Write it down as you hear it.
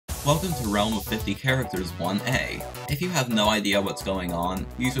Welcome to Realm of 50 Characters 1A. If you have no idea what's going on,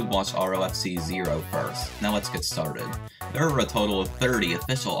 you should watch ROFC 0 first. Now let's get started. There are a total of 30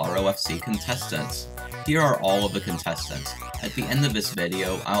 official ROFC contestants. Here are all of the contestants. At the end of this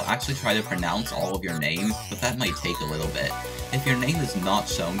video, I'll actually try to pronounce all of your names, but that might take a little bit. If your name is not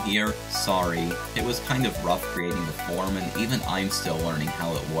shown here, sorry. It was kind of rough creating the form, and even I'm still learning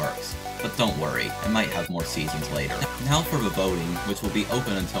how it works. But don't worry, I might have more seasons later. Now for the voting, which will be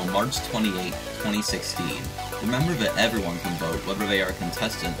open until March 28, 2016. Remember that everyone can vote whether they are a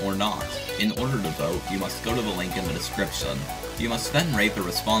contestant or not. In order to vote, you must go to the link in the description. You must then rate the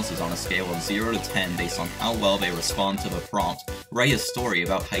responses on a scale of 0 to 10 based on how well they respond to the prompt. Write a story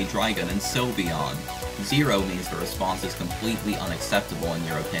about Hydreigon and Sylveon. 0 means the response is completely unacceptable in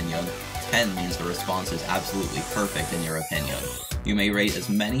your opinion. 10 means the response is absolutely perfect in your opinion. You may rate as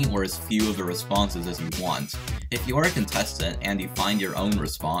many or as few of the responses as you want. If you are a contestant and you find your own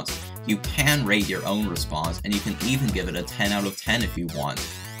response, you can rate your own response, and you can even give it a 10 out of 10 if you want.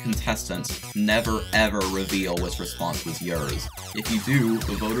 Contestants, never ever reveal which response was yours. If you do,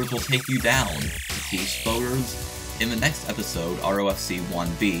 the voters will take you down. Teach voters? In the next episode, ROFC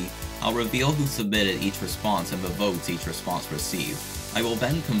 1B, I'll reveal who submitted each response and the votes each response received. I will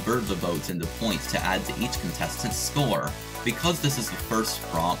then convert the votes into points to add to each contestant's score. Because this is the first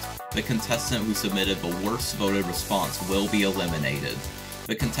prompt, the contestant who submitted the worst voted response will be eliminated.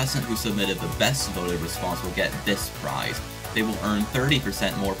 The contestant who submitted the best voted response will get this prize. They will earn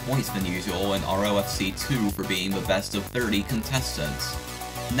 30% more points than usual in ROFC 2 for being the best of 30 contestants.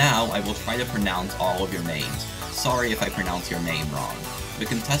 Now I will try to pronounce all of your names. Sorry if I pronounce your name wrong. The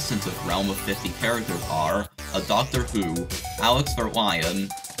contestants of Realm of 50 Characters are a Doctor Who, Alex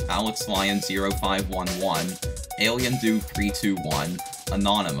Verlion, Alex Lion 0511, Alien Dude 321,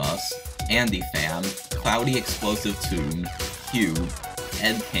 Anonymous, Andy Fam, Cloudy Explosive Tomb, Cube,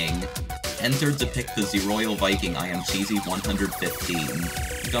 Ed King, Enter Depict the Z-Royal Viking I Am Cheesy 115,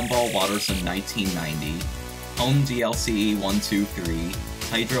 Gumball Watterson 1990, Home GLCE 123,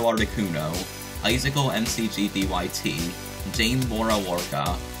 Hydro Articuno, Icicle MCG DYT, Jane Laura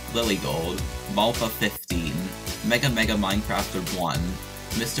Lorca, Lilygold, Malfa 15, Mega Minecrafter 1,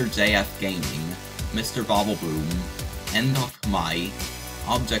 Mr. JF Gaming, Mr. Bobbleboom, Endok Mai,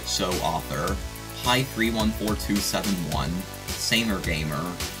 Object Show Author, High 314271, Samer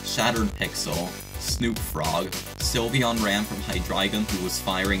Gamer, Shattered Pixel, Snoop Frog, Sylveon Ram from Hydreigon who was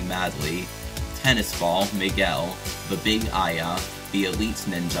firing madly, Tennis Ball, Miguel, The Big Aya, The Elite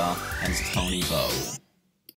Ninja, and Tony Bow.